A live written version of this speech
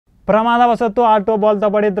ప్రమాదవశాత్తు ఆటో బోల్తా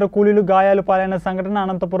పడి ఇద్దరు కూలీలు గాయాలు పాలైన సంఘటన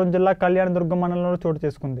అనంతపురం జిల్లా కళ్యాణదుర్గం మండలంలో చోటు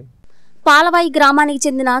చేసుకుంది. పాలవాయి గ్రామానికి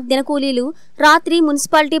చెందిన దినకూలీలు రాత్రి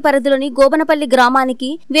మున్సిపాలిటీ పరిధిలోని గోబనపల్లి గ్రామానికి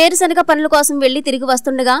వేరుశనగ పనుల కోసం వెళ్లి తిరిగి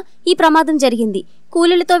వస్తుండగా ఈ ప్రమాదం జరిగింది.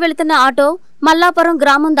 కూలీలతో వెళుతున్న ఆటో మల్లాపురం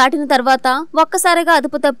గ్రామం దాటిన తర్వాత ఒక్కసారిగా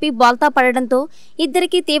అదుపు తప్పి బోల్తా పడడంతో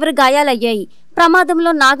ఇద్దరికి తీవ్ర గాయాలయ్యాయి.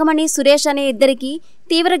 ప్రమాదంలో నాగమణి, సురేష్ అనే ఇద్దరికి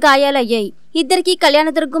తీవ్ర గాయాలయ్యాయి. ఇద్దరికి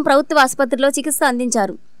కళ్యాణదుర్గం ప్రభుత్వ ఆసుపత్రిలో చికిత్స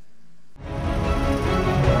అందించారు.